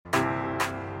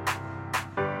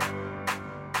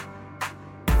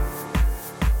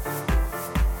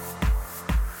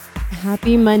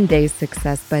Happy Monday,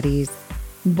 Success Buddies.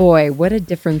 Boy, what a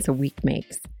difference a week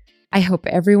makes. I hope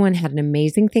everyone had an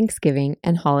amazing Thanksgiving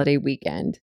and holiday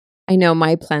weekend. I know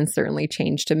my plans certainly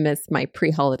changed to miss my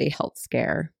pre-holiday health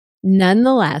scare.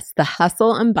 Nonetheless, the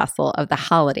hustle and bustle of the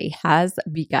holiday has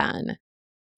begun.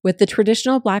 With the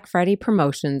traditional Black Friday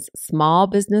promotions, Small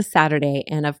Business Saturday,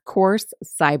 and of course,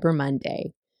 Cyber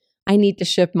Monday. I need to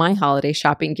shift my holiday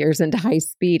shopping gears into high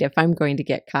speed if I'm going to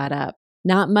get caught up.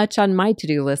 Not much on my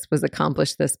to-do list was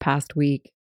accomplished this past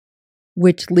week,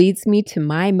 which leads me to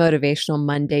my Motivational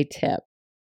Monday tip.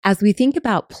 As we think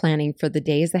about planning for the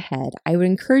days ahead, I would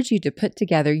encourage you to put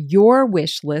together your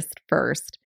wish list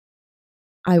first.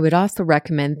 I would also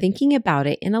recommend thinking about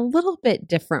it in a little bit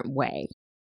different way.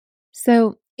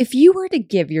 So, if you were to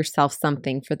give yourself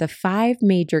something for the 5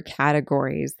 major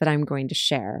categories that I'm going to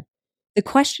share, the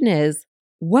question is,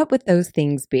 what would those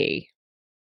things be?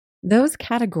 Those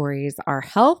categories are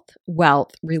health,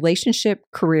 wealth, relationship,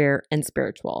 career, and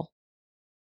spiritual.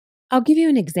 I'll give you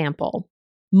an example.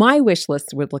 My wish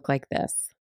list would look like this.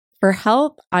 For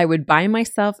health, I would buy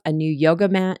myself a new yoga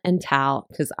mat and towel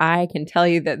because I can tell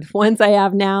you that the ones I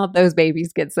have now, those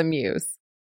babies get some use.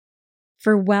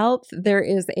 For wealth, there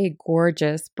is a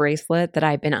gorgeous bracelet that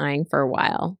I've been eyeing for a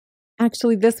while.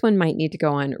 Actually, this one might need to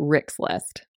go on Rick's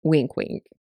list. Wink, wink.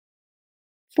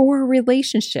 For a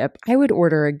relationship, I would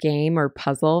order a game or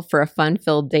puzzle for a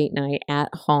fun-filled date night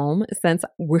at home since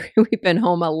we've been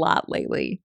home a lot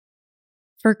lately.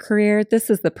 For career, this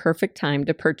is the perfect time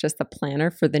to purchase a planner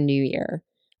for the new year.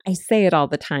 I say it all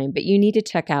the time, but you need to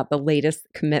check out the latest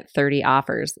Commit 30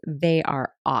 offers. They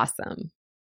are awesome.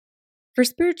 For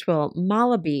spiritual,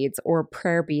 mala beads or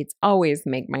prayer beads always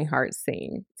make my heart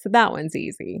sing, so that one's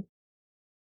easy.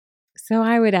 So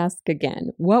I would ask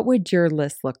again, what would your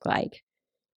list look like?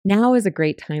 Now is a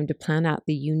great time to plan out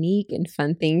the unique and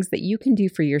fun things that you can do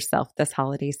for yourself this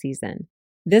holiday season.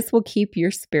 This will keep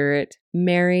your spirit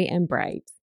merry and bright.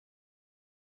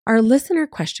 Our listener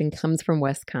question comes from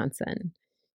Wisconsin.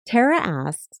 Tara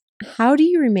asks, how do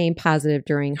you remain positive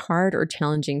during hard or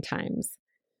challenging times?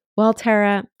 Well,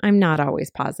 Tara, I'm not always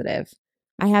positive.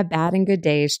 I have bad and good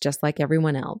days just like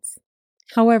everyone else.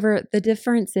 However, the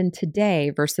difference in today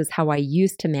versus how I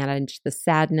used to manage the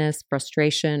sadness,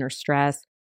 frustration, or stress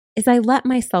is I let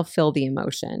myself feel the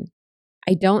emotion.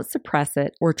 I don't suppress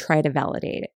it or try to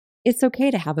validate it. It's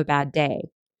okay to have a bad day.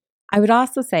 I would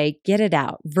also say get it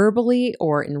out verbally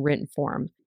or in written form.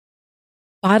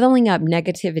 Bottling up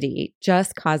negativity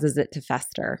just causes it to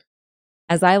fester.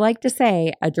 As I like to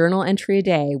say, a journal entry a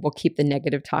day will keep the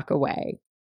negative talk away.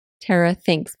 Tara,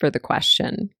 thanks for the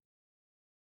question.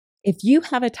 If you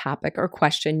have a topic or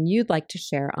question you'd like to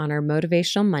share on our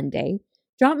Motivational Monday,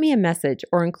 drop me a message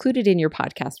or include it in your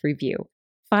podcast review.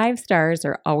 5 stars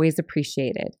are always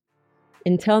appreciated.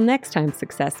 Until next time,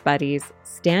 Success Buddies,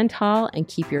 stand tall and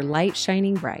keep your light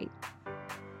shining bright.